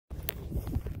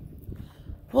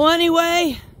Well,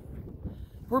 anyway,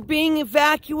 we're being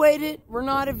evacuated. We're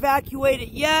not evacuated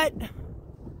yet.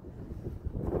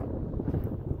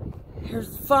 Here's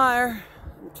the fire.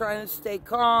 I'm trying to stay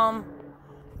calm,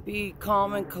 be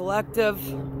calm and collective.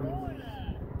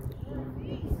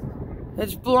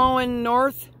 It's blowing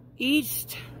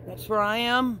northeast. That's where I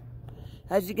am.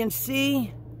 As you can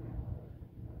see,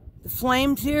 the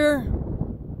flames here.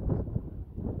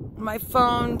 My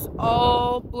phone's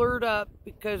all blurred up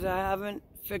because I haven't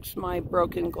fixed my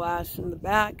broken glass in the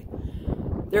back.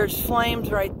 There's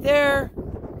flames right there.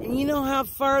 And you know how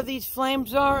far these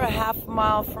flames are? A half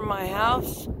mile from my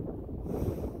house.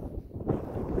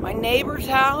 My neighbor's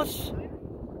house,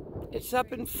 it's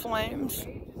up in flames.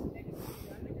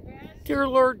 Dear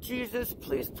Lord Jesus,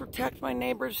 please protect my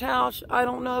neighbor's house. I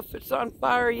don't know if it's on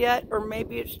fire yet, or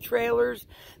maybe it's trailers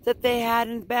that they had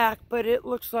in back, but it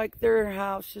looks like their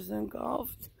house is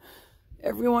engulfed.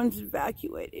 Everyone's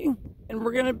evacuating, and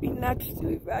we're going to be next to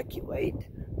evacuate.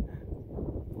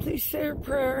 Please say a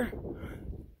prayer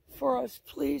for us,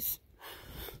 please.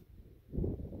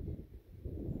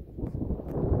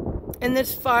 And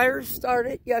this fire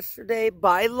started yesterday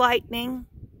by lightning.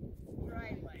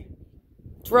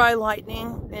 Dry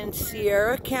lightning in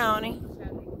Sierra County.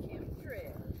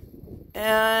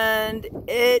 And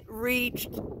it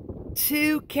reached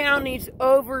 2 counties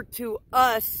over to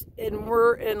us, and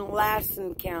we're in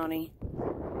Lassen County.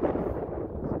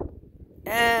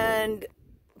 And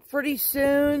pretty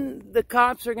soon, the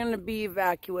cops are going to be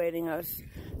evacuating us.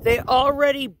 They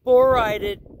already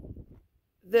borided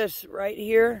this right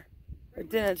here. It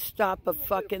didn't stop a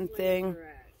fucking thing.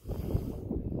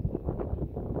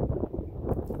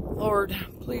 Lord,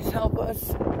 please help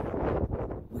us.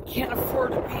 We can't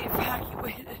afford to be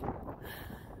evacuated.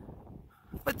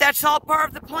 But that's all part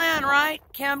of the plan, right?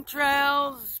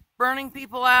 Chemtrails, burning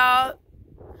people out,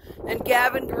 and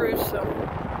Gavin Newsom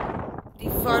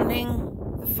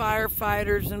defunding the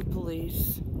firefighters and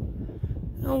police.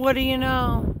 And what do you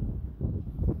know?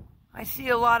 I see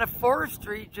a lot of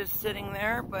forestry just sitting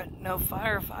there, but no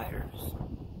firefighters.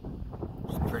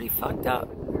 It's pretty fucked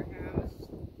up.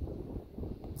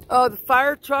 Oh, the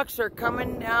fire trucks are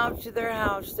coming now to their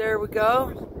house. There we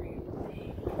go.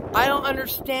 I don't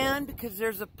understand because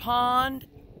there's a pond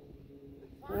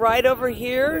right over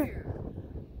here.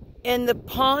 And the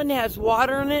pond has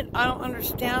water in it. I don't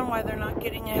understand why they're not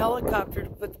getting a helicopter to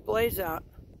put the blaze out.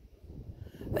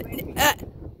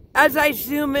 As I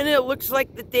zoom in, it looks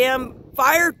like the damn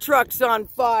fire truck's on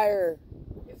fire.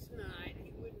 It's not.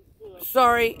 He wouldn't pull up.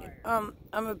 Sorry, I'm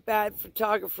a bad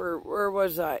photographer. Where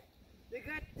was I? They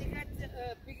got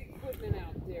the big equipment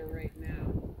out there right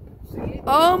now. See?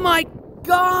 Oh my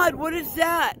God! What is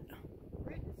that?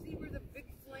 See where the big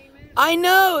flame is? I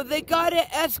know, they got an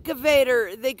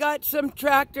excavator. They got some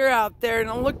tractor out there, and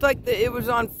it looked like it was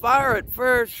on fire at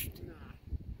first.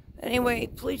 Anyway,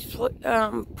 please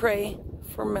pray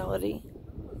for Melody,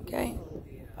 okay?